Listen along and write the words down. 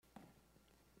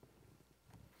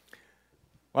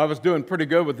Well, I was doing pretty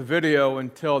good with the video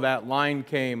until that line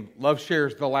came, "Love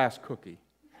shares the last cookie."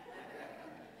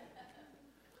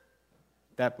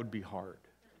 That would be hard.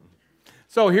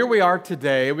 So here we are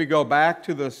today. We go back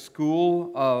to the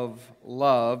School of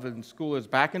Love, and school is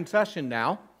back in session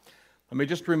now. Let me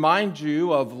just remind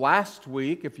you of last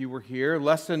week, if you were here,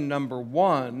 lesson number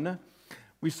 1.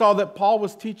 We saw that Paul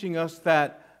was teaching us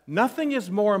that nothing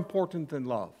is more important than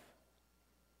love.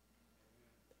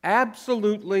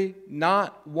 Absolutely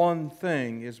not one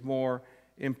thing is more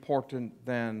important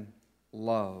than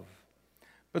love.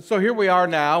 But so here we are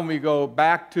now, and we go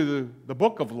back to the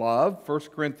book of love,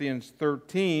 1 Corinthians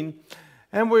 13,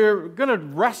 and we're going to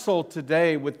wrestle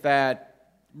today with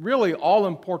that really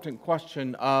all-important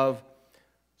question of,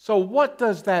 so what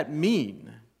does that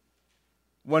mean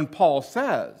when Paul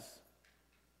says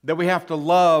that we have to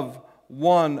love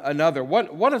one another?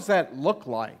 What does that look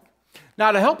like?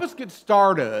 Now, to help us get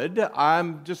started,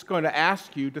 I'm just going to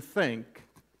ask you to think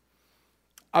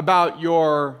about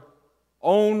your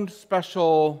own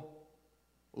special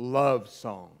love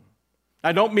song.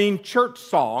 I don't mean church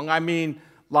song. I mean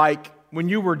like when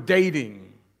you were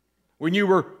dating, when you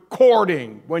were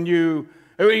courting, when you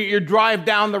drive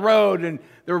down the road and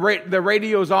the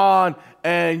radio's on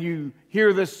and you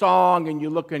hear this song and you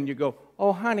look and you go,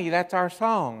 "Oh, honey, that's our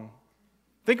song."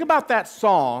 Think about that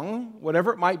song,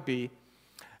 whatever it might be.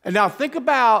 And now think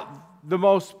about the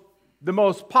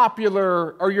most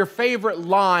popular or your favorite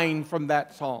line from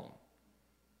that song.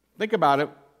 Think about it,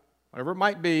 whatever it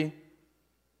might be.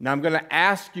 Now I'm going to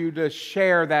ask you to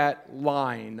share that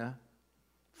line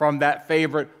from that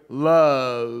favorite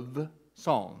love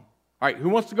song. All right, who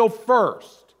wants to go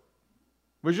first?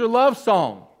 What's your love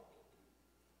song?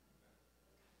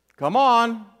 Come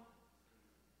on.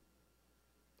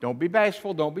 Don't be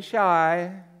bashful, don't be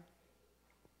shy.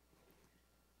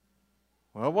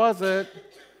 What was it?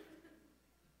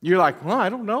 You're like, well, I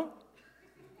don't know.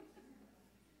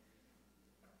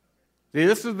 See,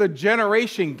 this is the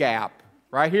generation gap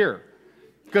right here.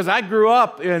 Because I grew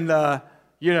up in the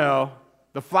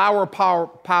flower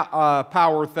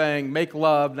power thing, make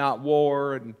love, not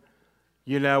war. And,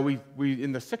 we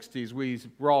in the 60s, we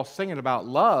were all singing about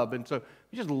love. And so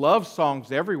we just love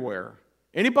songs everywhere.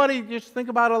 Anybody just think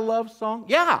about a love song?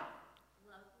 Yeah.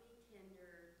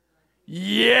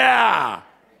 Yeah.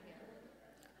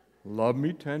 Love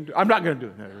me tender. I'm not going to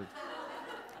do it.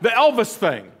 The Elvis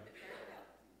thing.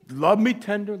 Love me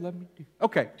tender, love me deep.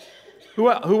 Okay. Who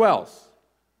else?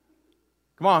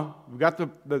 Come on. We got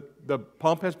the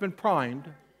pump has been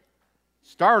primed.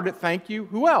 Started it, thank you.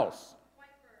 Who else? White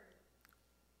bird.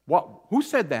 What? Who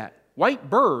said that? White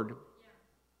bird. Yeah.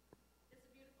 It's a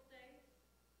beautiful day.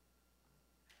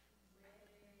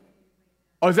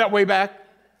 Oh, is that way back?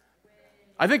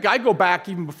 I think I go back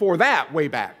even before that, way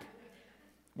back.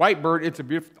 White bird, it's a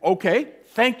beautiful... Okay,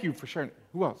 thank you for sharing.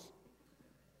 Who else?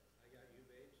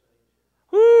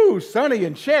 Ooh, Sonny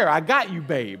and Cher, I got you,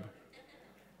 babe.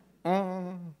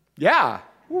 Yeah,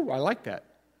 ooh, I like that.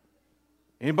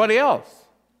 Anybody else?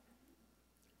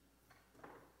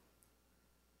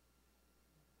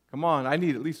 Come on, I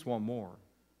need at least one more.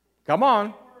 Come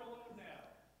on.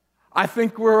 I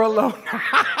think we're alone.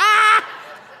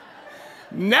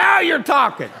 Now you're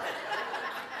talking.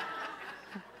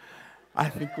 I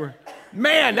think we're...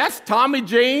 Man, that's Tommy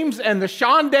James and the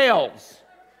Shondells.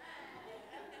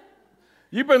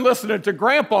 You've been listening to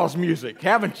Grandpa's music,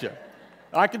 haven't you?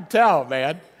 I can tell,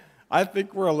 man. I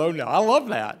think we're alone now. I love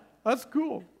that. That's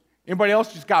cool. Anybody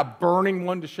else just got a burning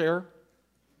one to share?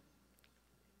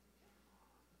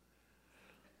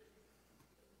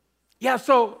 Yeah,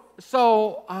 so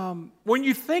when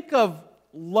you think of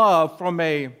love from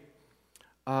a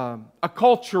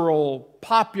cultural,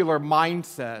 popular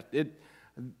mindset,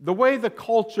 the way the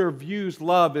culture views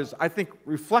love is, I think,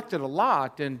 reflected a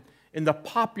lot in the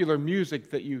popular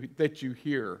music that you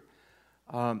hear.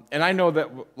 And I know that,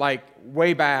 like,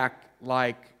 way back,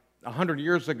 like 100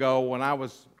 years ago when I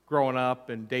was growing up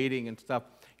and dating and stuff,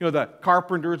 the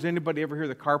Carpenters, anybody ever hear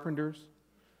the Carpenters?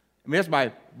 I mean, that's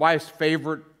my wife's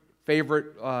favorite,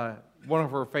 one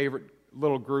of her favorite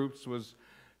little groups was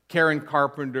Karen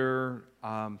Carpenter,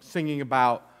 singing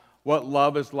about what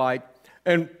love is like.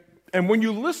 And when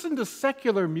you listen to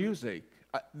secular music,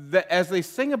 as they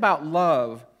sing about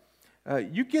love,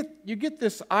 you get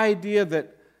this idea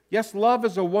that, yes, love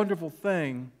is a wonderful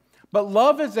thing, but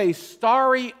love is a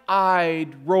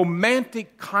starry-eyed,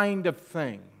 romantic kind of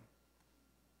thing.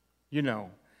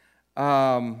 It's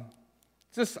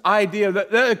this idea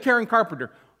that Karen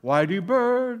Carpenter, why do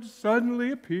birds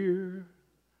suddenly appear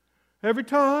every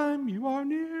time you are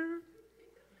near,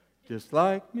 just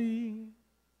like me?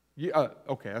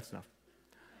 Okay, that's enough.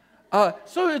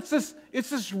 So it's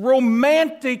this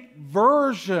romantic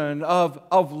version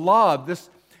of love, this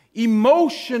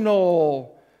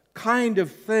emotional kind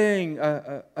of thing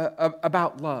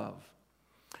about love.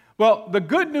 Well, the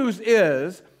good news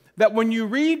is that when you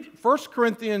read 1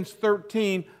 Corinthians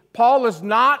 13, Paul is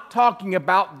not talking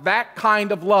about that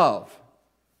kind of love.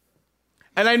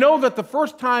 And I know that the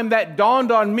first time that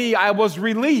dawned on me, I was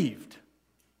relieved.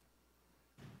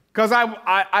 Because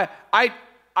I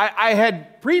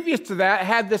had, previous to that,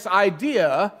 had this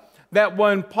idea that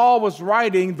when Paul was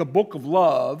writing the book of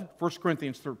love, 1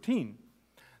 Corinthians 13,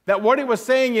 that what he was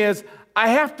saying is, I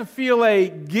have to feel a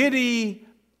giddy,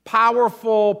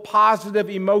 powerful, positive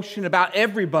emotion about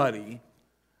everybody.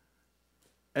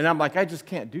 And I'm like, I just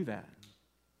can't do that.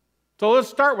 So let's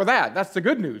start with that. That's the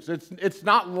good news. It's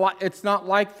not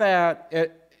like that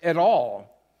at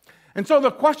all. And so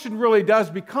the question really does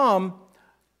become,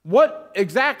 what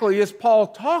exactly is Paul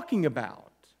talking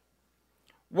about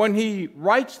when he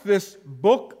writes this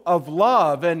book of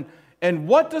love? And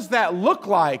what does that look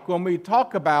like when we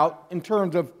talk about, in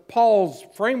terms of Paul's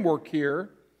framework here,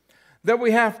 that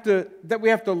we have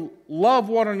to love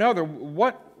one another?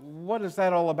 What is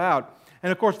that all about?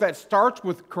 And of course, that starts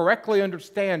with correctly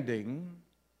understanding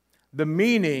the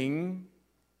meaning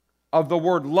of the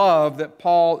word love that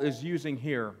Paul is using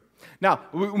here. Now,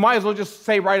 we might as well just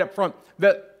say right up front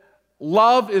that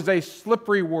love is a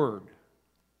slippery word.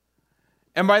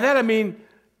 And by that I mean,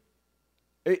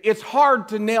 it's hard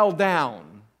to nail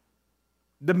down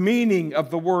the meaning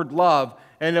of the word love.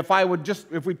 And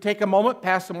if we take a moment,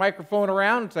 pass the microphone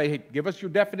around and say, hey, give us your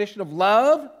definition of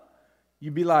love,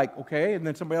 you'd be like, okay. And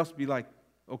then somebody else would be like,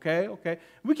 okay.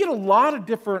 We get a lot of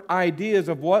different ideas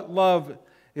of what love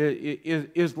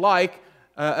is like.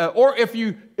 Or if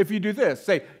you do this,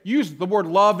 say, use the word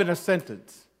love in a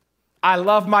sentence. I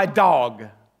love my dog.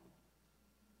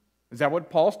 Is that what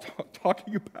Paul's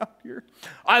talking about here?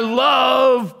 I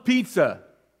love pizza.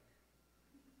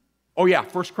 Oh yeah,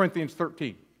 1 Corinthians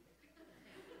 13.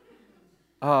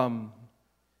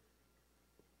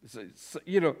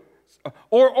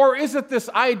 Or is it this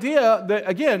idea that,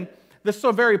 again, that's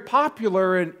so very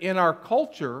popular in our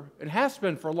culture, and has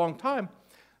been for a long time,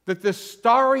 that this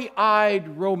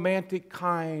starry-eyed, romantic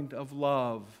kind of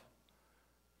love,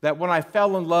 that when I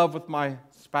fell in love with my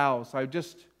spouse,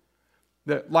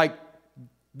 like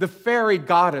the fairy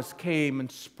goddess came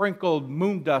and sprinkled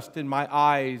moon dust in my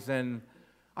eyes, and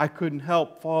I couldn't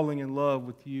help falling in love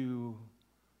with you,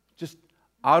 just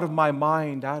out of my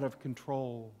mind, out of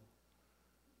control.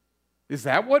 Is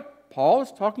that what Paul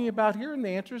is talking about here? And the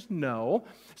answer is no.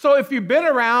 So if you've been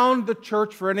around the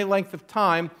church for any length of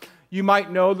time, you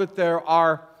might know that there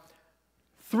are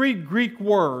 3 Greek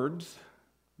words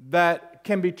that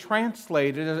can be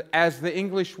translated as the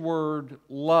English word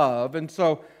love. And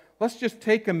so let's just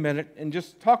take a minute and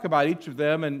just talk about each of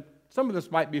them, and some of this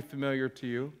might be familiar to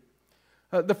you.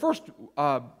 The first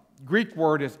Greek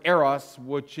word is eros,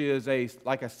 which is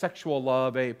like a sexual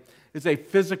love, is a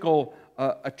physical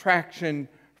attraction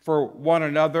for one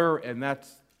another, and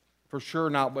that's for sure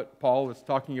not what Paul is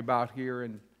talking about here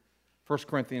in 1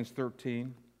 Corinthians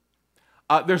 13.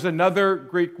 There's another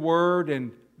Greek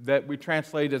word that we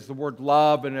translate as the word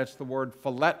love, and it's the word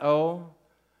phileo,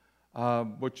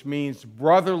 which means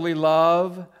brotherly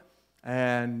love.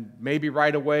 And maybe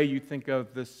right away you think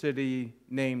of the city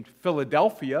named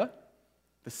Philadelphia,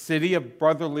 the city of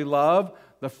brotherly love.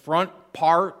 The front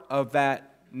part of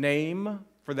that name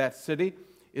for that city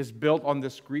is built on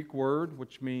this Greek word,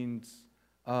 which means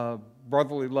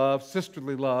brotherly love,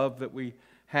 sisterly love that we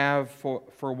have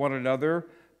for one another.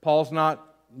 Paul's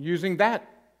not using that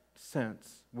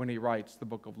sense when he writes the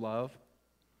book of love.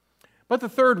 But the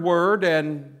third word,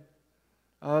 and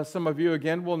some of you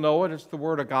again will know it, it's the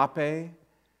word agape.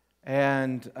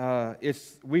 And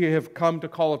we have come to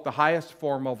call it the highest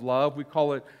form of love. We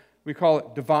call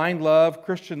it divine love,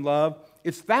 Christian love.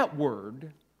 It's that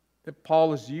word that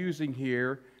Paul is using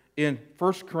here in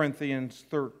 1 Corinthians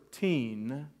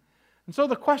 13. And so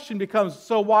the question becomes,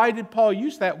 so why did Paul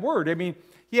use that word? I mean,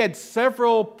 he had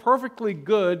several perfectly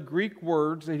good Greek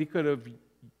words that he could have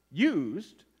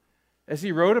used as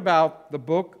he wrote about the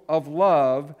book of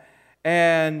love.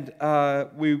 And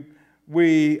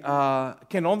we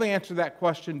can only answer that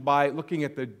question by looking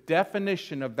at the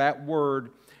definition of that word.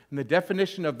 And the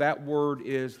definition of that word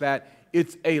is that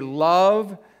it's a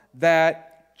love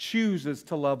that chooses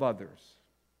to love others.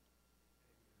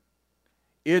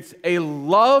 It's a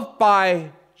love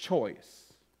by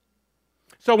choice.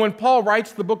 So when Paul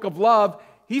writes the book of love,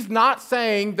 he's not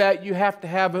saying that you have to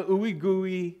have an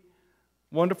ooey-gooey,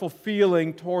 wonderful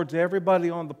feeling towards everybody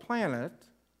on the planet.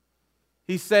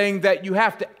 He's saying that you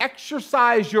have to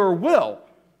exercise your will.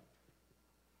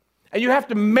 And you have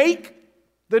to make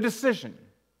the decision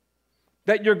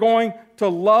that you're going to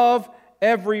love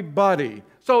everybody.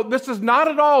 So this is not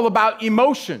at all about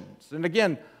emotions. And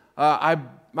again,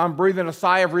 I'm breathing a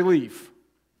sigh of relief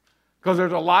because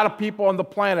there's a lot of people on the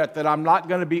planet that I'm not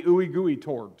going to be ooey-gooey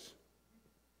towards.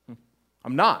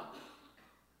 I'm not.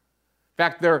 In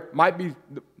fact, there might be,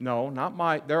 no, not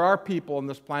might, there are people on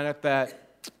this planet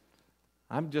that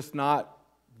I'm just not,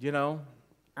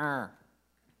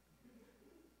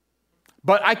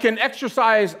 But I can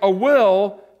exercise a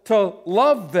will to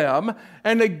love them.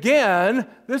 And again,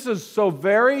 this is so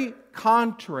very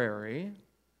contrary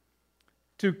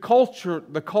to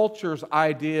the culture's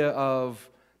idea of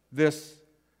this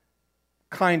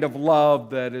kind of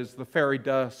love that is the fairy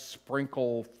dust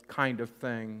sprinkle kind of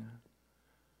thing.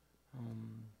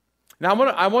 Now,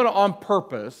 I want to on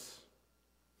purpose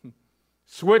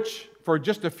switch for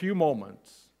just a few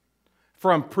moments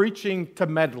from preaching to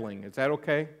meddling. Is that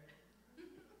okay?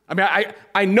 I mean,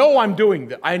 I know I'm doing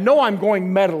that. I know I'm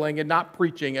going meddling and not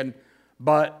preaching,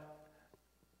 but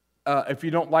if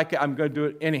you don't like it, I'm going to do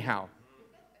it anyhow.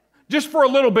 Just for a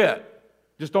little bit.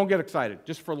 Just don't get excited.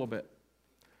 Just for a little bit.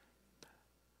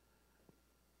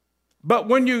 But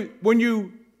when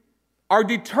you are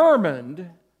determined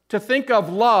to think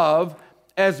of love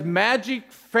as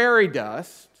magic fairy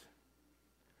dust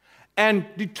and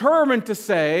determined to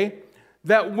say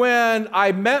that when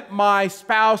I met my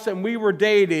spouse and we were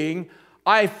dating,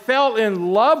 I fell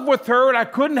in love with her and I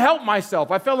couldn't help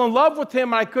myself. I fell in love with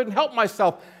him and I couldn't help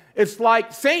myself. It's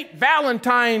like St.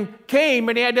 Valentine came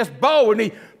and he had this bow and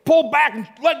he pulled back and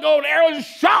let go of the arrow and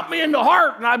just shot me in the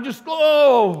heart. And I'm just,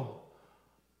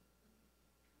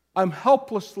 I'm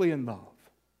helplessly in love.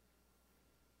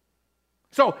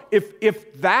 So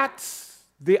if that's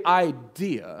the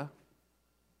idea,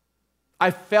 I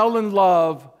fell in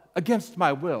love against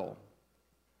my will,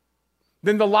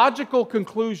 then the logical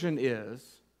conclusion is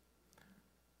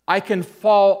I can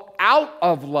fall out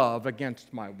of love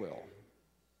against my will.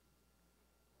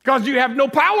 Because you have no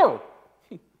power.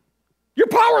 You're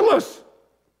powerless.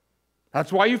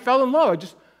 That's why you fell in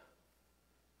love.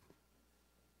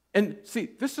 And see,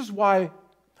 this is why,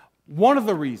 one of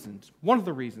the reasons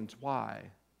why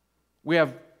we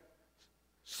have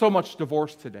so much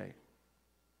divorce today.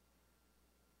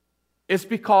 It's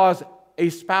because a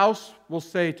spouse will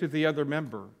say to the other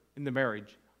member in the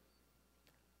marriage,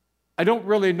 I don't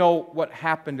really know what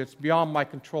happened. It's beyond my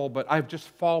control, but I've just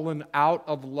fallen out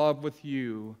of love with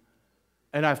you,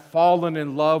 and I've fallen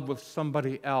in love with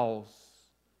somebody else.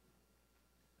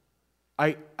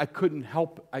 I couldn't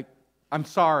help. I'm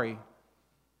sorry.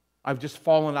 I've just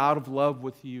fallen out of love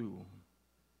with you.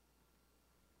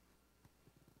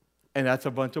 And that's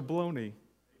a bunch of baloney.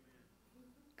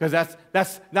 Because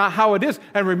that's not how it is.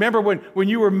 And remember, when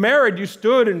you were married, you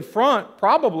stood in front,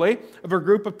 probably, of a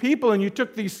group of people, and you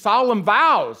took these solemn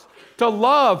vows to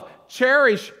love,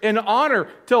 cherish, and honor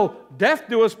till death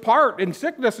do us part, in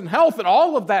sickness and health, and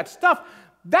all of that stuff.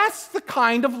 That's the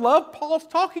kind of love Paul's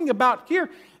talking about here.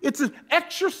 It's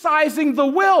exercising the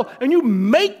will, and you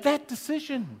make that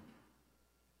decision.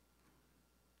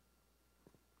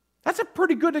 That's a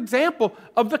pretty good example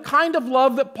of the kind of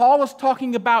love that Paul is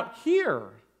talking about here.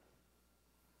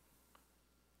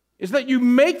 Is that you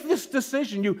make this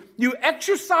decision, you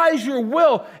exercise your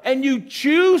will, and you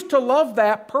choose to love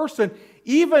that person,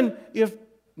 even if,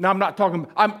 now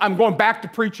I'm going back to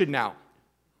preaching now.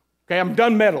 Okay, I'm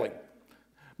done meddling.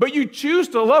 But you choose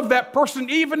to love that person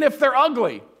even if they're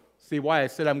ugly. See why I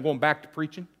said I'm going back to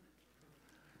preaching?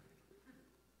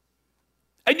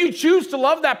 And you choose to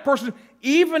love that person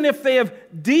even if they have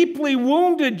deeply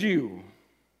wounded you.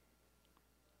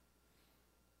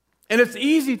 And it's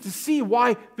easy to see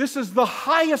why this is the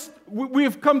highest, we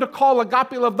have come to call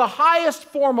agape love the highest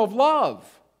form of love.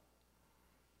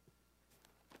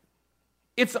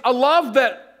 It's a love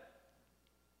that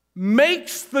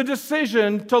makes the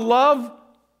decision to love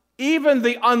even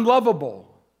the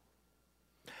unlovable.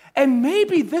 And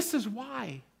maybe this is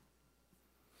why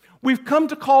we've come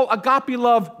to call agape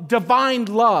love divine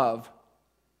love.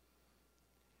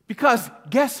 Because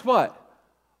guess what?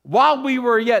 While we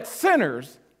were yet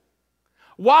sinners,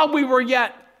 while we were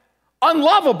yet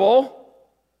unlovable,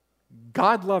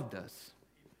 God loved us.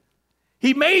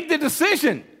 He made the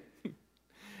decision.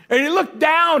 And he looked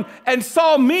down and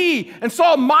saw me and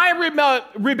saw my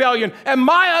rebellion and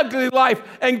my ugly life.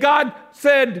 And God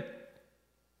said,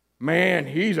 man,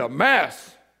 he's a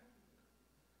mess.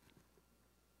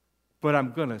 But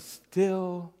I'm going to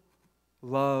still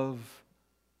love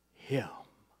him.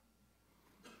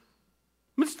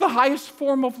 It's the highest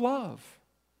form of love.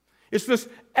 It's this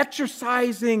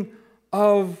exercising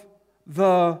of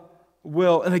the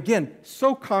will. And again,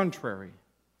 so contrary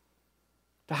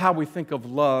to how we think of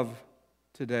love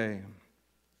today.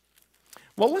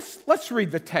 Well, let's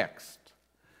read the text.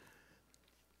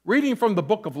 Reading from the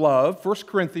book of love, 1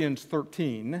 Corinthians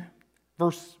 13,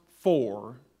 verse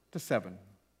 4 to 7.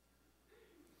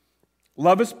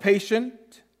 Love is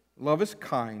patient, love is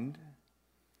kind.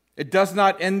 It does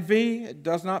not envy, it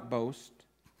does not boast.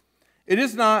 It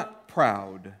is not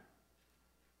proud.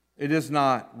 It is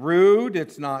not rude,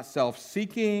 it's not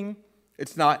self-seeking.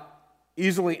 It's not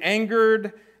easily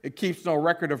angered. It keeps no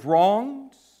record of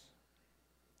wrongs.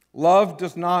 Love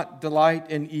does not delight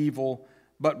in evil,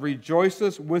 but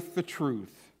rejoices with the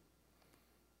truth.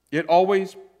 It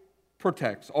always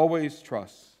protects, always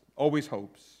trusts, always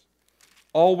hopes,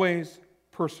 always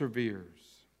perseveres.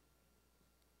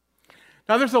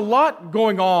 Now, there's a lot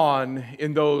going on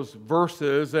in those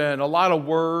verses and a lot of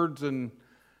words and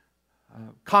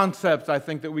concepts, I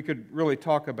think, that we could really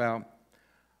talk about.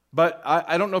 But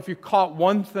I don't know if you caught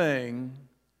one thing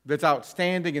that's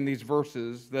outstanding in these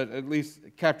verses that at least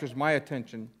captures my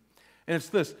attention. And it's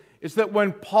this. It's that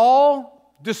when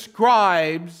Paul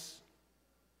describes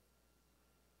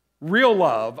real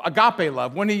love, agape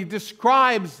love, when he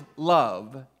describes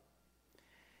love,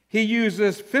 he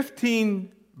uses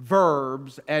 15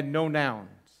 verbs and no nouns.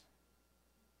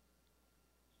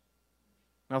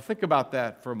 Now think about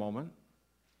that for a moment.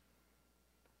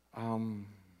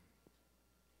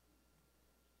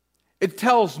 It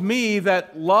tells me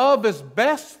that love is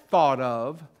best thought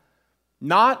of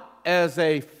not as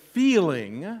a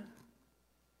feeling,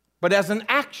 but as an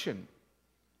action.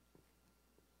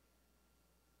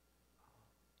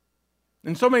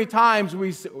 And so many times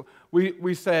we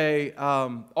say,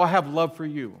 oh, I have love for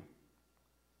you.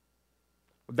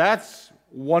 That's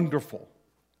wonderful.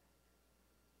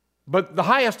 But the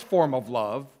highest form of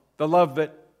love, the love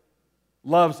that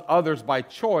loves others by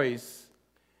choice,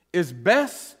 is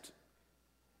best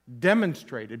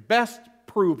demonstrated, best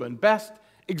proven, best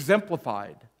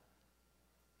exemplified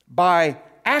by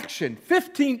action.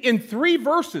 15 in 3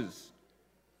 verses.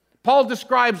 Paul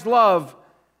describes love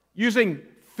using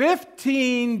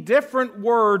 15 different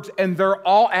words, and they're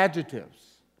all adjectives.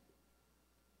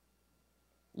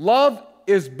 Love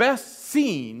is best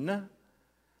seen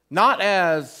not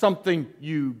as something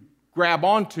you grab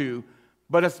onto,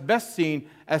 but it's best seen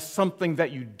as something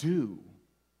that you do.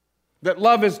 That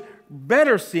love is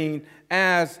better seen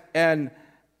as an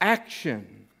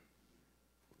action.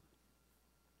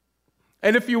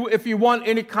 And if you want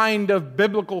any kind of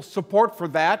biblical support for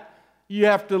that, you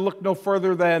have to look no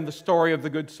further than the story of the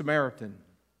Good Samaritan.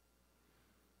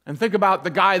 And think about the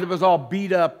guy that was all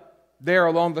beat up there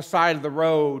along the side of the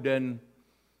road and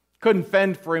couldn't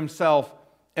fend for himself,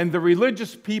 and the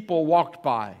religious people walked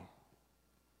by.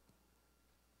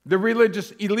 The religious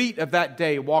elite of that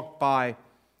day walked by,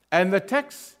 and the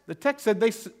text said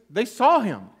they saw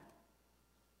him.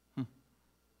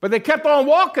 But they kept on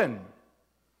walking.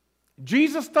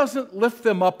 Jesus doesn't lift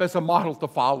them up as a model to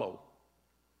follow.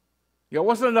 It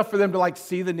wasn't enough for them to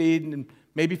see the need and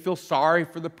maybe feel sorry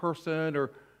for the person,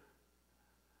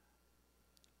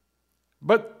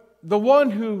 but the one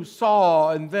who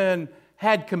saw and then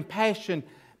had compassion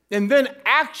and then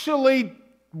actually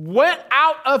went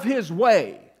out of his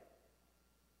way.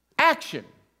 Action.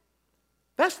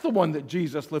 That's the one that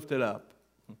Jesus lifted up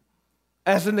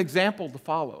as an example to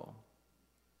follow.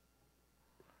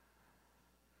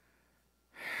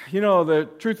 The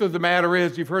truth of the matter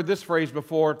is, you've heard this phrase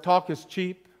before, talk is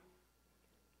cheap.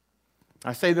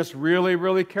 I say this really,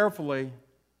 really carefully,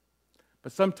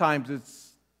 but sometimes it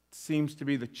seems to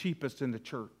be the cheapest in the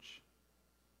church.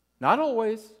 Not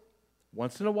always,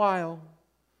 once in a while.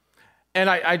 And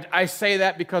I say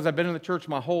that because I've been in the church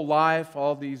my whole life,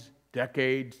 all these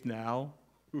decades now.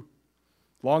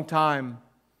 Long time.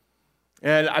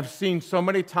 And I've seen so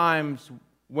many times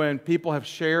when people have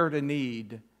shared a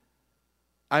need,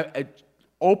 I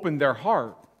opened their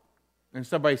heart, and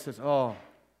somebody says, oh,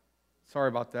 sorry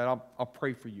about that, I'll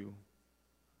pray for you.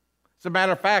 As a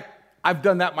matter of fact, I've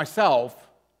done that myself,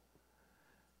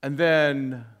 and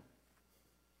then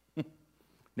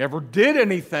never did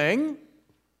anything,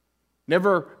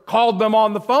 never called them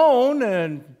on the phone,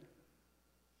 and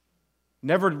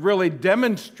never really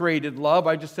demonstrated love.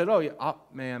 I just said, oh, yeah,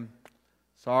 man,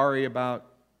 sorry about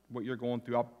what you're going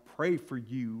through. I'll pray for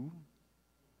you.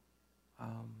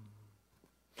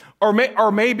 Or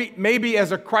maybe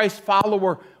as a Christ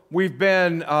follower, we've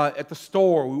been at the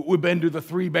store. We've been to the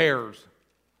Three Bears.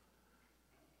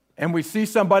 And we see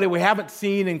somebody we haven't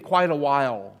seen in quite a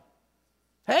while.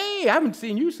 Hey, I haven't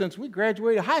seen you since we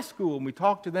graduated high school. And we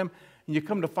talk to them. and you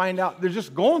come to find out they're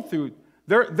just going through,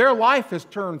 their life has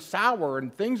turned sour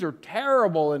and things are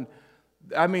terrible, and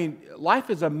I mean, life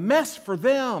is a mess for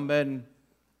them. And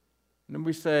then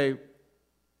we say,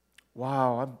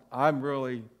 wow,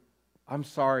 I'm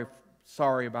sorry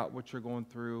about what you're going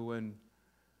through, and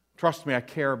trust me, I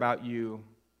care about you.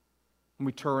 And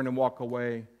we turn and walk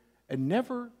away and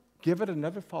never give it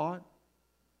another thought,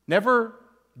 never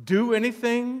do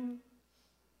anything,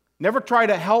 never try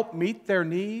to help meet their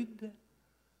need.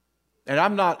 And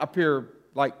I'm not up here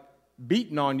like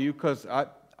beating on you, because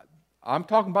I'm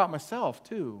talking about myself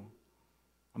too.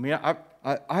 I mean,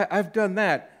 I've done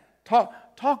that.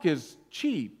 Talk is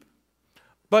cheap.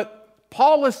 But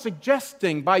Paul is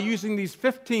suggesting, by using these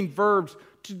 15 verbs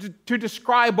to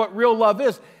describe what real love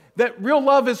is, that real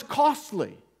love is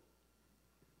costly.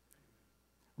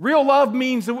 Real love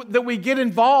means that we get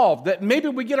involved, that maybe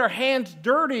we get our hands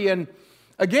dirty. And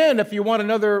again, if you want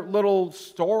another little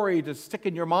story to stick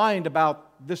in your mind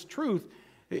about this truth,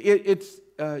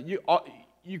 you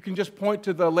can just point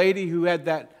to the lady who had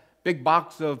that big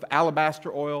box of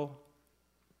alabaster oil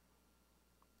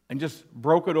and just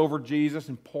broke it over Jesus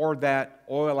and poured that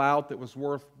oil out that was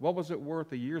worth, what was it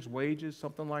worth, a year's wages,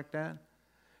 something like that?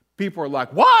 People are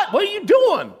like, what? What are you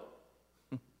doing?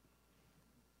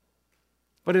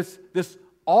 But it's this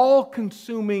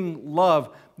all-consuming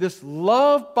love, this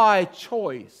love by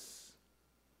choice.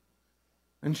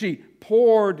 And she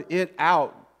poured it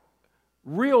out.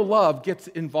 Real love gets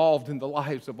involved in the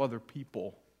lives of other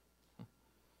people.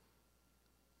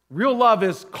 Real love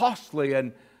is costly,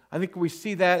 and I think we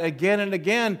see that again and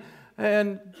again.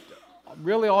 And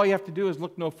really all you have to do is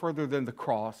look no further than the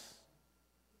cross.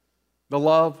 The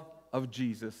love of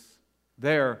Jesus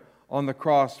there on the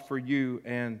cross for you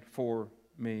and for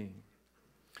me.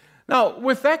 Now,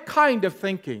 with that kind of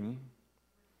thinking,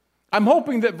 I'm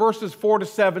hoping that verses 4 to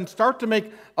 7 start to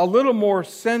make a little more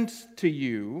sense to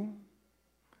you.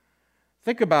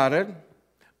 Think about it.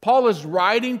 Paul is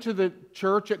writing to the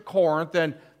church at Corinth,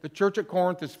 and the church at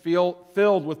Corinth is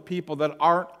filled with people that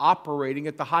aren't operating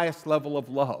at the highest level of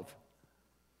love.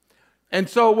 And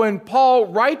so when Paul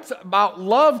writes about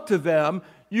love to them,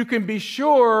 you can be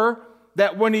sure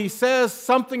that when he says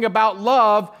something about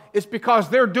love, it's because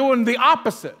they're doing the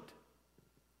opposite.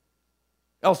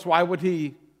 Else, why would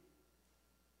he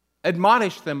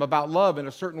admonish them about love in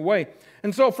a certain way?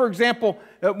 And so, for example,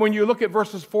 when you look at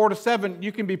verses 4 to 7,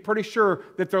 you can be pretty sure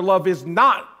that their love is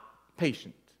not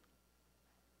patient.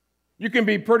 You can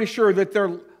be pretty sure that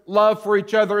their love for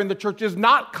each other in the church is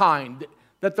not kind,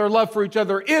 that their love for each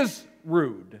other is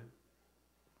rude,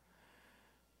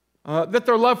 that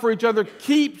their love for each other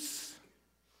keeps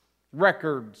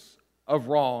records of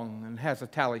wrong and has a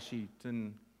tally sheet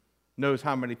and knows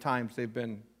how many times they've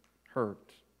been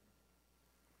hurt.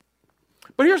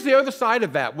 But here's the other side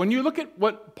of that. When you look at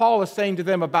what Paul is saying to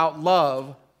them about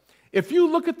love, if you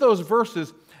look at those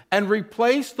verses and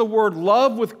replace the word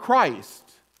love with Christ,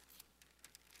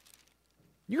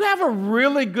 you have a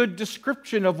really good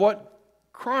description of what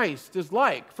Christ is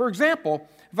like. For example,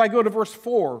 if I go to verse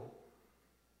 4,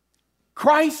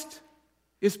 Christ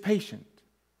is patient.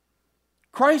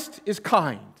 Christ is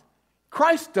kind.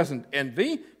 Christ doesn't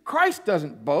envy. Christ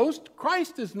doesn't boast.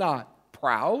 Christ is not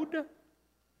proud.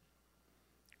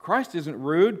 Christ isn't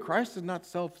rude. Christ is not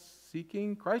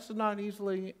self-seeking. Christ is not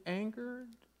easily angered.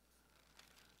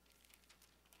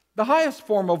 The highest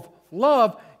form of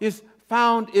love is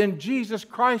found in Jesus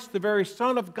Christ, the very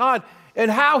Son of God,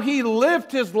 and how he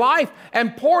lived his life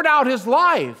and poured out his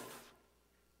life.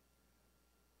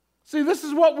 See, this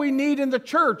is what we need in the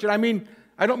church. And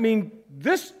I don't mean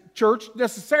this church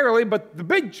necessarily, but the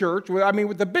big church,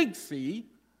 with the big C.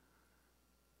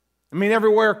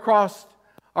 Everywhere across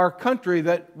our country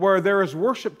where there is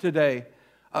worship today,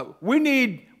 we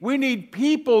need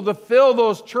people to fill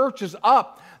those churches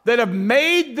up that have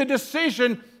made the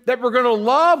decision that we're going to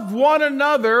love one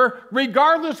another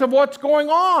regardless of what's going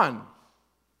on.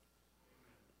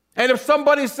 And if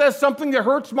somebody says something that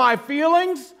hurts my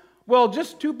feelings, well,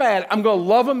 just too bad. I'm going to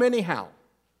love them anyhow.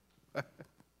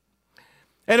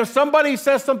 And if somebody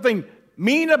says something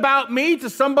mean about me to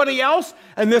somebody else,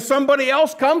 and then somebody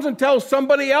else comes and tells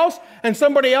somebody else, and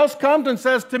somebody else comes and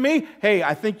says to me, hey,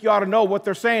 I think you ought to know what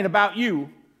they're saying about you,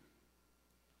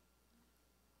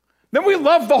 then we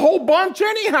love the whole bunch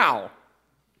anyhow.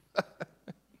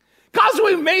 Because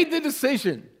we made the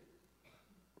decision.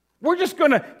 We're just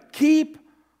going to keep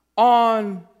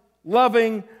on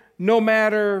loving no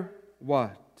matter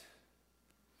what.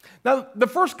 Now, the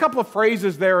first couple of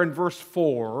phrases there in verse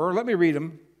 4, let me read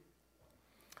them.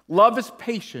 Love is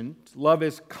patient, love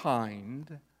is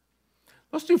kind.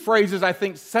 Those two phrases, I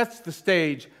think, sets the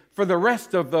stage for the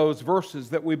rest of those verses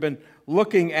that we've been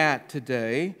looking at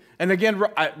today. And again,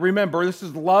 remember, this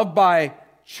is love by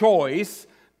choice,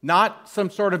 not some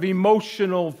sort of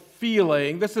emotional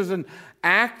feeling. This is an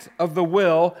act of the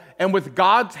will, and with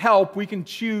God's help, we can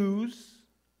choose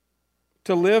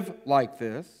to live like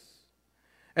this.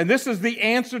 And this is the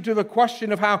answer to the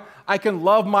question of how I can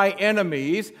love my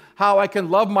enemies, how I can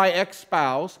love my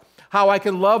ex-spouse, how I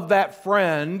can love that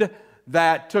friend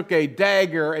that took a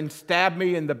dagger and stabbed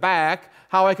me in the back,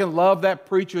 how I can love that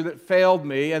preacher that failed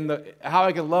me, and how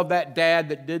I can love that dad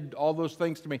that did all those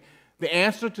things to me. The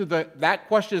answer to that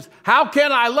question is, how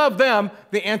can I love them?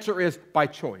 The answer is by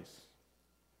choice.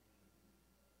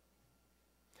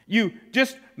 You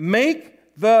just make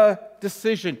the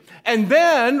decision. And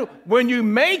then when you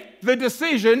make the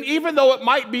decision, even though it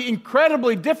might be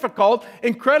incredibly difficult,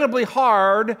 incredibly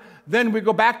hard, then we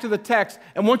go back to the text.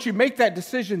 And once you make that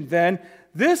decision, then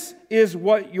this is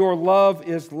what your love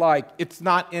is like. It's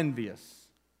not envious.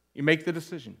 You make the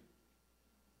decision.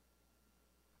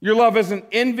 Your love isn't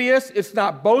envious, it's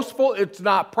not boastful, it's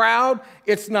not proud,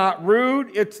 it's not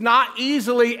rude, it's not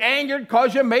easily angered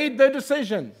because you made the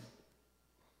decision.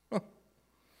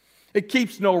 It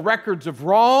keeps no records of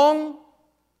wrong.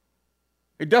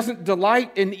 It doesn't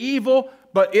delight in evil,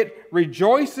 but it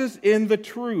rejoices in the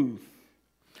truth.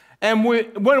 And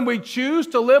when we choose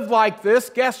to live like this,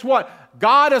 guess what?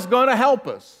 God is going to help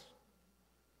us.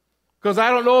 Because I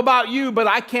don't know about you, but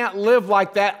I can't live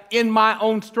like that in my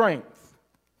own strength.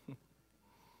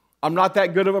 I'm not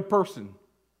that good of a person.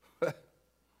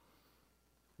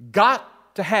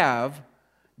 Got to have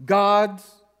God's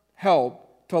help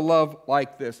to love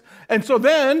like this. And so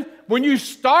then, when you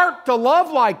start to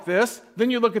love like this,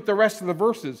 then you look at the rest of the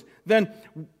verses. Then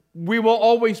we will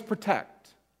always protect.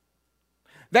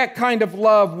 That kind of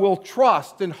love will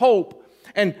trust and hope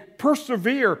and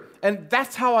persevere. And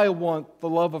that's how I want the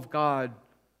love of God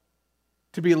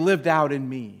to be lived out in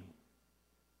me.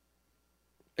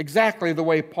 Exactly the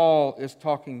way Paul is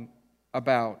talking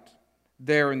about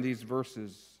there in these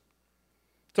verses.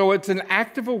 So it's an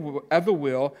act of the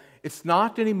will. It's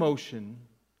not an emotion.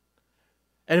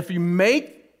 And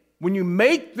when you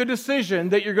make the decision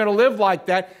that you're going to live like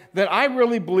that, then I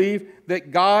really believe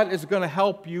that God is going to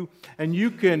help you, and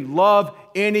you can love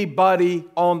anybody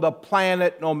on the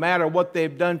planet no matter what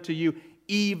they've done to you,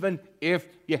 even if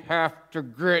you have to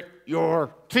grit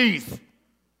your teeth.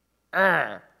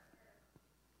 Thank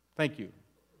you.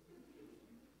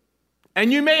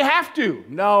 And you may have to.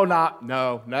 No,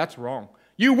 that's wrong.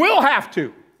 You will have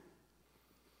to.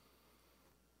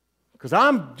 Because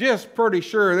I'm just pretty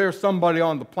sure there's somebody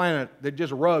on the planet that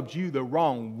just rubs you the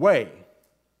wrong way.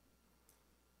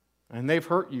 And they've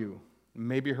hurt you,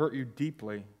 maybe hurt you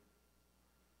deeply.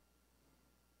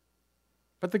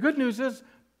 But the good news is,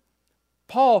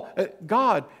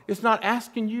 God is not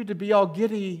asking you to be all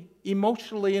giddy,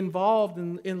 emotionally involved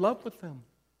in love with them.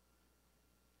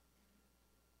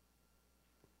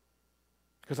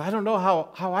 Because I don't know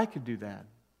how I could do that.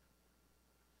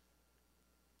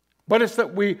 But it's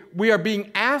that we are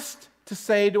being asked to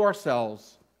say to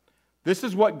ourselves, this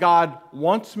is what God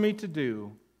wants me to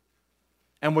do,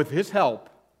 and with His help,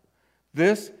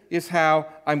 this is how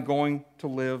I'm going to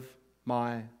live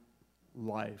my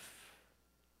life.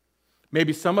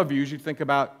 Maybe some of you, as you think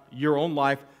about your own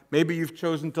life, maybe you've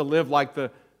chosen to live like the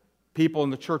people in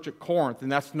the church at Corinth, and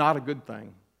that's not a good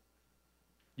thing.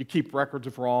 You keep records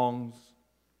of wrongs.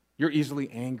 You're easily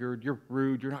angered. You're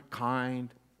rude. You're not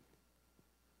kind.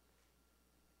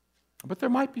 But there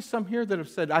might be some here that have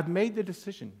said, I've made the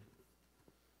decision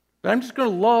that I'm just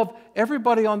going to love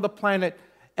everybody on the planet,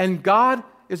 and God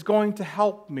is going to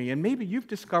help me. And maybe you've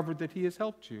discovered that He has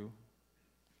helped you.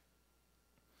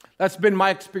 That's been my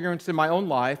experience in my own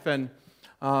life. And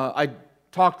I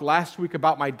talked last week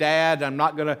about my dad. I'm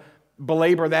not going to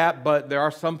belabor that, but there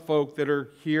are some folk that are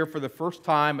here for the first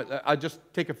time. I'll just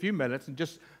take a few minutes and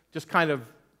just kind of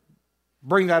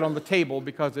bring that on the table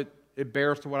because it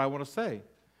bears to what I want to say.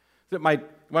 That when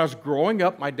I was growing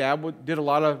up, my dad did a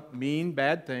lot of mean,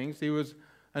 bad things. He was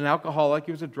an alcoholic,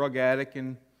 he was a drug addict,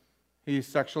 and he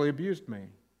sexually abused me.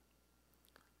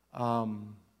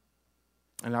 And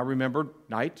I remember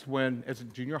nights when, as a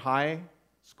junior high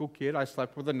school kid, I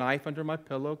slept with a knife under my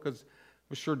pillow because I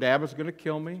was sure Dad was going to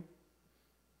kill me.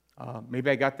 Maybe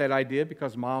I got that idea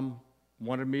because Mom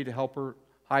wanted me to help her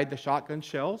hide the shotgun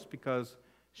shells because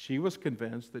she was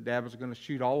convinced that Dad was going to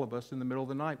shoot all of us in the middle of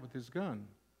the night with his gun.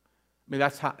 I mean,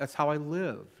 that's how I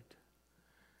lived.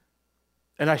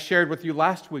 And I shared with you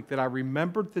last week that I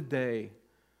remembered the day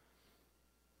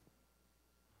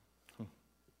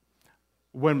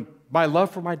when my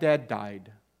love for my dad died.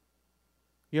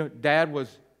 You know, Dad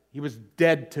was he was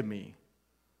dead to me.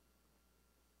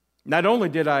 Not only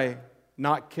did I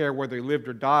not care whether he lived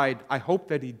or died, I hoped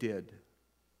that he did.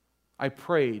 I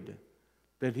prayed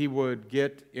that he would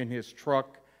get in his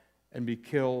truck and be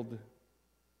killed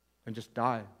and just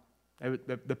die.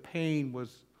 The pain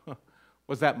was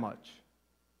that much.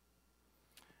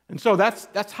 And so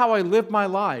that's how I lived my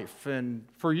life, and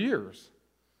for years.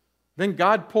 Then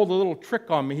God pulled a little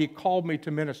trick on me. He called me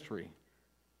to ministry.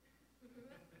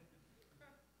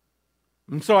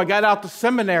 And so I got out to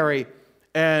seminary,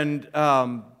 and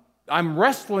I'm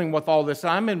wrestling with all this.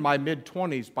 I'm in my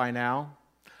mid-20s by now.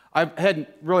 I hadn't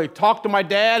really talked to my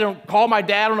dad. I don't call my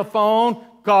dad on the phone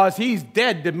because he's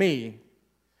dead to me.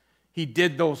 He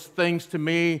did those things to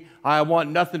me. I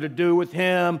want nothing to do with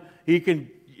him. He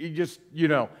just,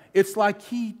 it's like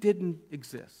he didn't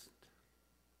exist.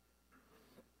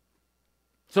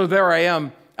 So there I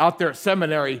am out there at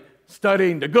seminary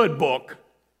studying the good book.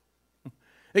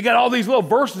 They got all these little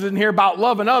verses in here about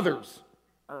loving others.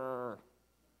 So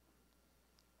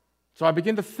I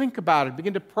began to think about it,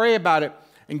 began to pray about it,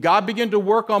 and God began to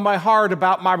work on my heart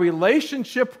about my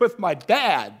relationship with my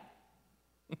dad.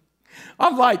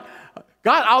 I'm like,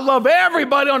 God, I'll love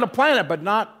everybody on the planet, but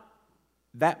not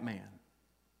that man.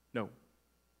 No,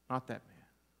 not that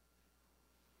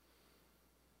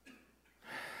man.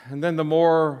 And then the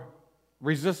more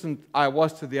resistant I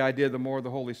was to the idea, the more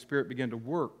the Holy Spirit began to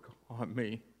work on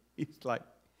me. He's like,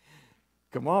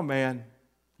 come on, man,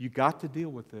 you got to deal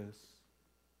with this.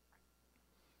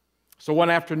 So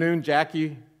one afternoon,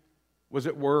 Jackie was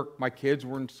at work, my kids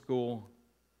were in school.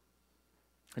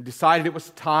 I decided it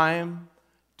was time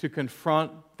to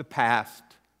confront the past.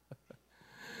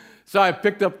 So I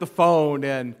picked up the phone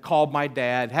and called my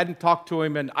dad. Hadn't talked to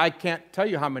him in I can't tell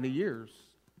you how many years.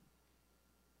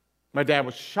 My dad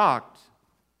was shocked.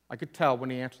 I could tell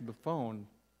when he answered the phone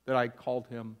that I called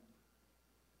him.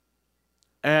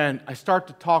 And I start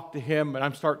to talk to him, and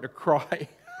I'm starting to cry.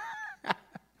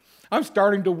 I'm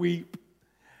starting to weep.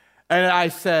 And I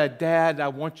said, Dad, I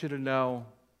want you to know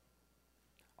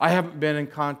I haven't been in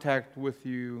contact with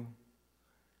you,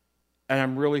 and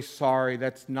I'm really sorry.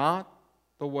 That's not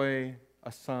the way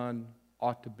a son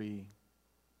ought to be.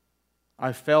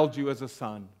 I failed you as a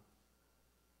son.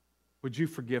 Would you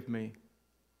forgive me?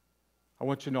 I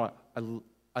want you to know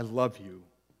I love you.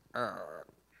 I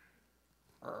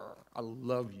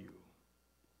love you.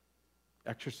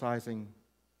 Exercising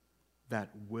that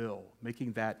will,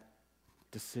 making that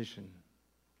decision.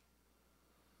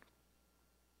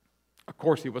 Of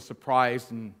course, he was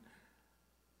surprised, and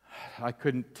I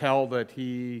couldn't tell that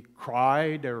he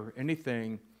cried or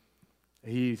anything.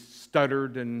 He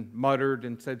stuttered and muttered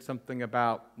and said something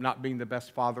about not being the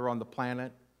best father on the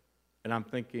planet. And I'm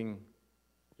thinking,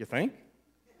 you think?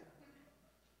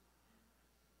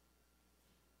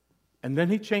 And then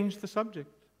he changed the subject.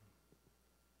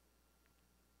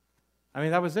 I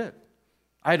mean, that was it.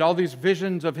 I had all these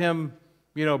visions of him,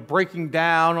 breaking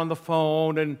down on the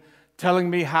phone and telling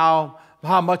me how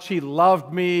much he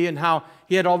loved me and how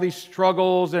he had all these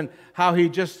struggles and how he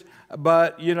just,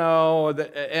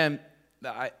 and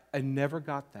I never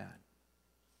got that.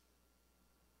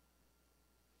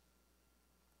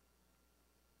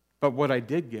 But what I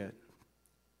did get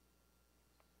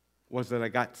was that I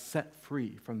got set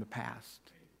free from the past.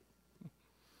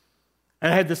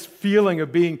 And I had this feeling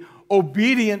of being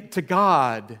obedient to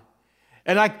God.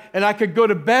 And I could go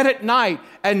to bed at night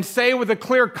and say with a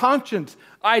clear conscience,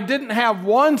 I didn't have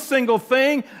one single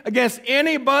thing against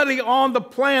anybody on the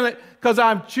planet because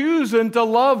I'm choosing to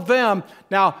love them.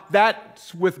 Now,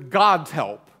 that's with God's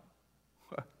help.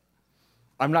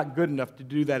 I'm not good enough to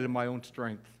do that in my own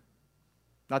strength.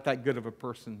 Not that good of a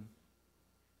person,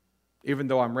 even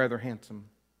though I'm rather handsome.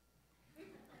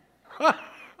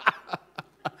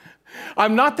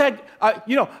 I'm not that,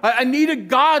 I needed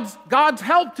God's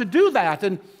help to do that.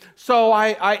 And so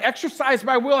I exercised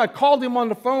my will. I called him on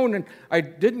the phone, and I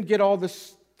didn't get all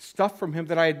this stuff from him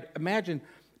that I had imagined,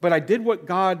 but I did what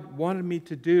God wanted me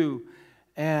to do.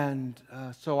 And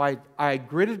so I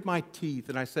gritted my teeth,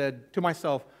 and I said to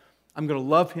myself, I'm going to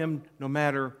love him no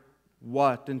matter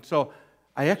what. And so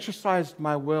I exercised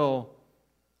my will,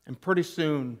 and pretty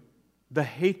soon the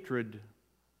hatred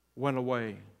went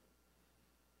away.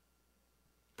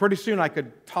 Pretty soon I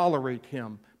could tolerate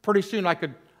him. Pretty soon I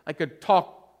could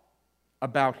talk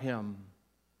about him.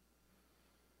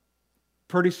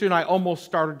 Pretty soon I almost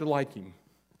started to like him.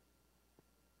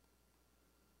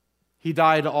 He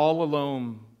died all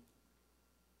alone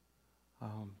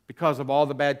because of all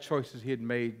the bad choices he had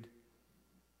made.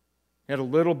 He had a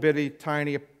little bitty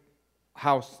tiny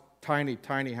house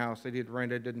that he had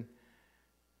rented, and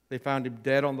they found him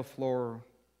dead on the floor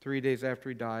 3 days after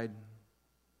he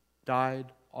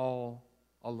died all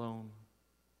alone.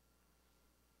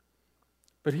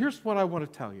 But here's what I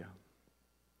want to tell you.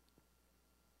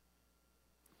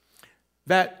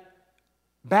 That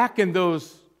back in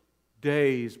those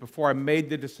days before I made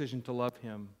the decision to love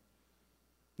him,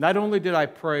 not only did I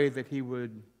pray that he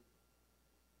would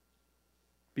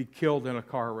be killed in a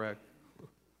car wreck,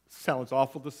 sounds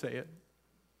awful to say it,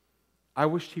 I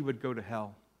wished he would go to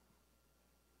hell.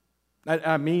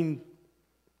 I mean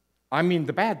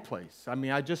the bad place.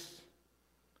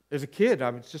 As a kid,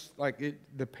 I was just like,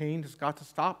 the pain has got to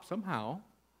stop somehow.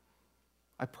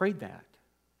 I prayed that.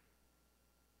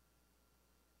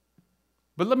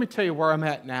 But let me tell you where I'm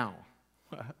at now.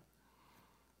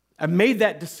 I made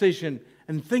that decision,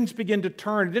 and things began to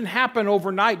turn. It didn't happen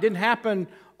overnight. It didn't happen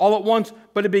all at once,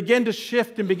 but it began to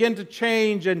shift and begin to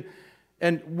change. And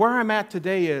where I'm at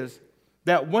today is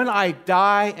that when I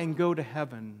die and go to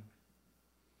heaven,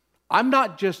 I'm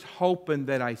not just hoping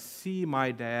that I see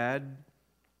my dad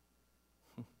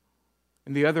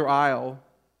in the other aisle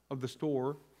of the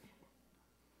store.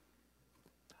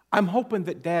 I'm hoping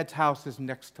that Dad's house is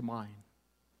next to mine.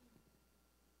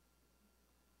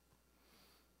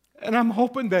 And I'm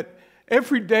hoping that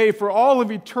every day for all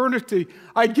of eternity,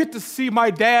 I get to see my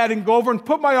dad and go over and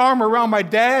put my arm around my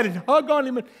dad and hug on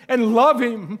him and love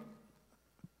him.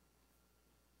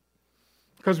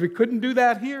 Because we couldn't do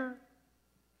that here.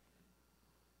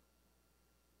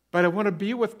 But I want to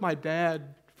be with my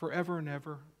dad forever and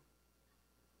ever.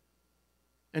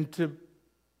 And to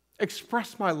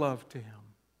express my love to him.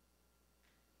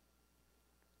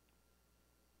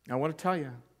 I want to tell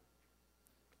you,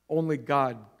 only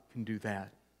God can do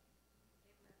that.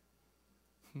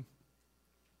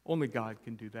 Only God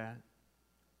can do that.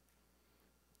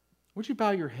 Would you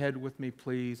bow your head with me,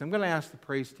 please? I'm going to ask the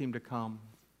praise team to come.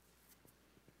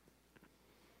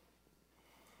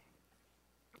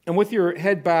 And with your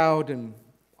head bowed and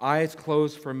eyes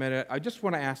closed for a minute, I just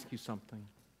want to ask you something.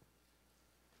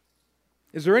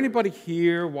 Is there anybody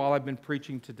here while I've been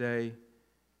preaching today,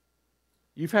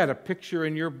 you've had a picture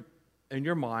in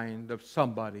your mind of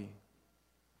somebody,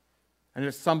 and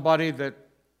it's somebody that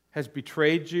has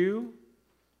betrayed you,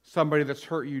 somebody that's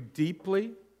hurt you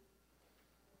deeply,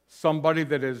 somebody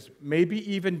that is maybe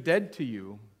even dead to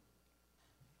you.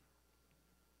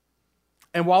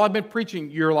 And while I've been preaching,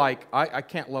 you're like, I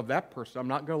can't love that person. I'm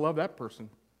not going to love that person.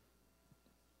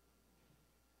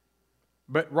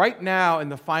 But right now, in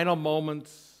the final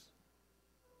moments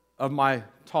of my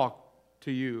talk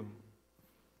to you,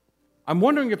 I'm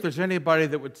wondering if there's anybody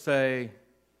that would say,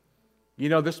 you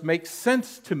know, this makes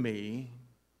sense to me,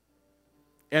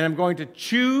 and I'm going to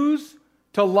choose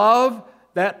to love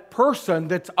that person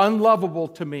that's unlovable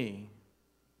to me.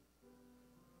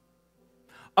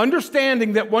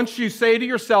 Understanding that once you say to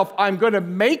yourself, I'm going to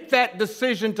make that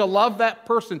decision to love that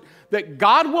person, that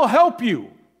God will help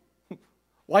you,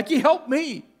 like He helped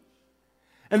me.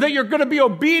 And that you're going to be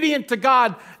obedient to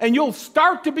God, and you'll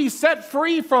start to be set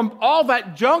free from all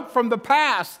that junk from the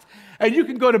past. And you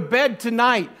can go to bed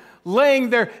tonight laying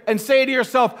there and say to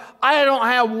yourself, I don't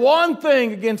have one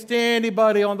thing against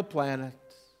anybody on the planet.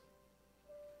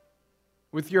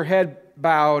 With your head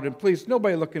bowed, and please,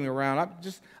 nobody looking around.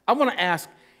 I want to ask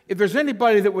if there's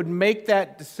anybody that would make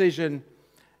that decision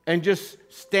and just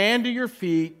stand to your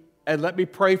feet and let me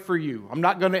pray for you. I'm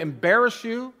not going to embarrass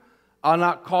you. I'll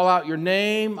not call out your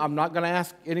name. I'm not going to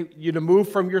ask you to move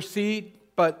from your seat.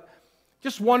 But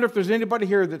just wonder if there's anybody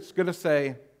here that's going to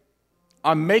say,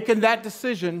 I'm making that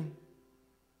decision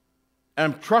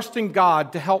and I'm trusting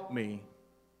God to help me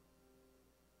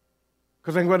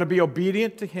because I'm going to be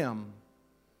obedient to Him.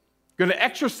 Going to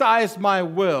exercise my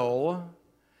will.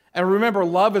 And remember,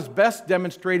 love is best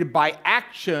demonstrated by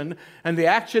action. And the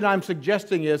action I'm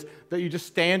suggesting is that you just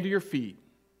stand to your feet.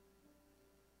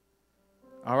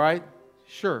 All right?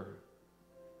 Sure.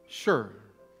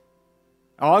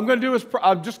 All I'm going to do is,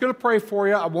 I'm just going to pray for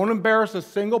you. I won't embarrass a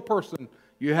single person.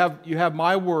 You have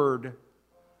my word.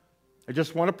 I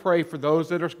just want to pray for those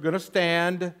that are going to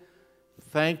stand.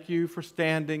 Thank you for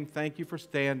standing. Thank you for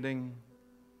standing.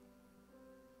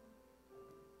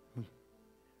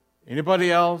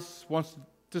 Anybody else wants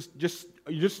to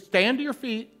just stand to your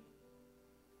feet?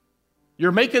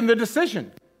 You're making the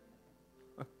decision.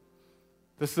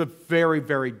 This is a very,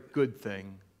 very good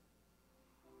thing.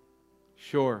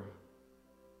 Sure.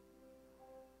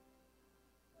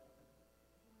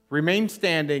 Remain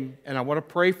standing, and I want to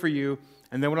pray for you.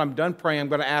 And then when I'm done praying, I'm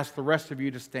going to ask the rest of you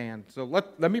to stand. So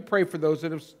let me pray for those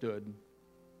that have stood.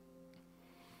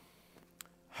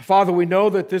 Father, we know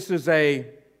that this is a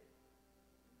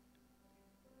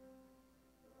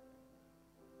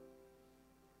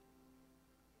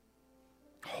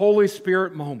Holy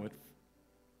Spirit moment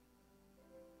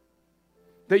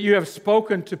that you have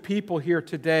spoken to people here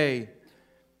today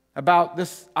about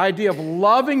this idea of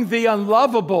loving the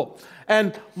unlovable.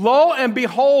 And lo and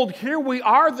behold, here we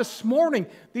are this morning.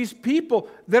 These people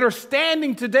that are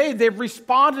standing today, they've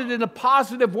responded in a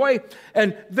positive way.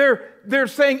 And they're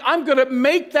saying, I'm going to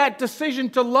make that decision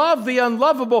to love the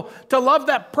unlovable, to love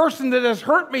that person that has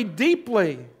hurt me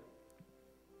deeply.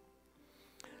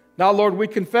 Now, Lord, we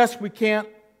confess we can't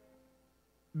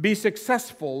be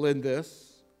successful in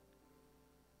this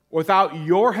without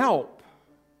your help.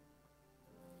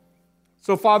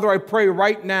 So, Father, I pray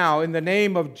right now in the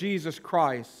name of Jesus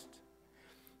Christ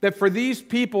that for these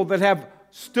people that have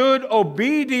stood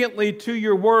obediently to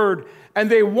your word and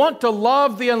they want to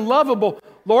love the unlovable,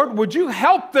 Lord, would you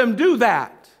help them do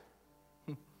that?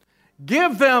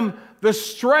 Give them the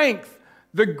strength,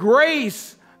 the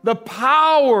grace, the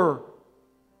power,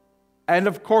 and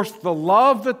of course the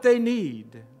love that they need.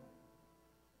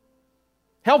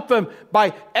 Help them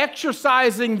by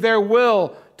exercising their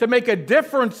will to make a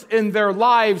difference in their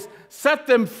lives, set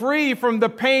them free from the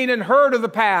pain and hurt of the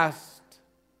past.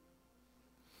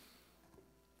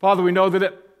 Father, we know that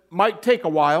it might take a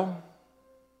while,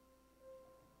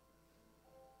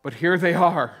 but here they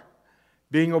are,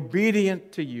 being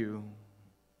obedient to you.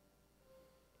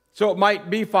 So it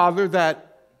might be, Father, that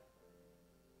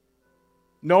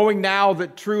knowing now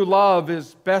that true love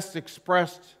is best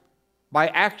expressed by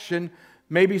action,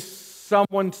 maybe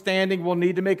someone standing will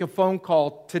need to make a phone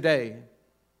call today,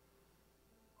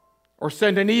 or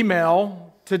send an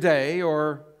email today,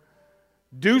 or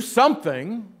do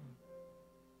something.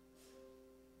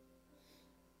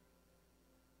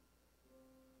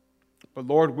 But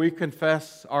Lord, we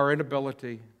confess our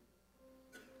inability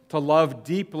to love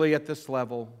deeply at this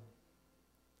level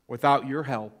without your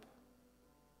help.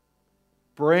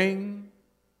 Bring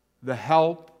the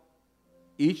help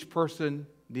each person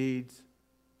needs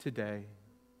today.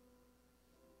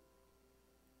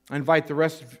 I invite the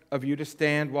rest of you to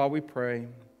stand while we pray.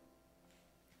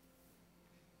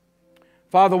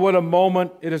 Father, what a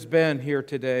moment it has been here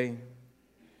today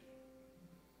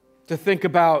to think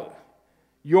about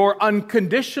your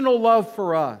unconditional love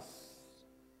for us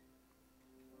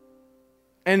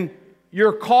and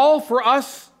your call for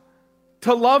us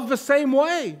to love the same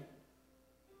way.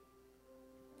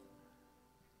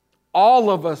 All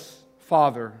of us,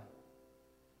 Father,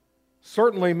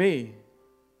 certainly me,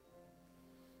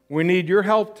 we need your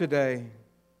help today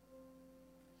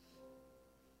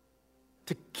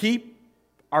to keep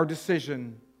our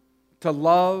decision to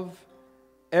love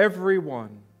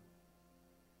everyone.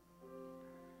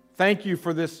 Thank you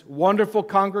for this wonderful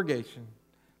congregation,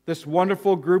 this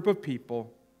wonderful group of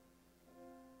people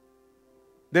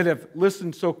that have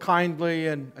listened so kindly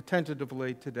and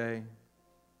attentively today.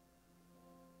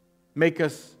 Make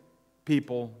us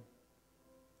people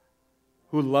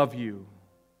who love you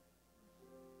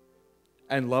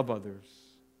and love others.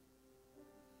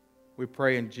 We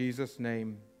pray in Jesus'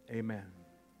 name, amen.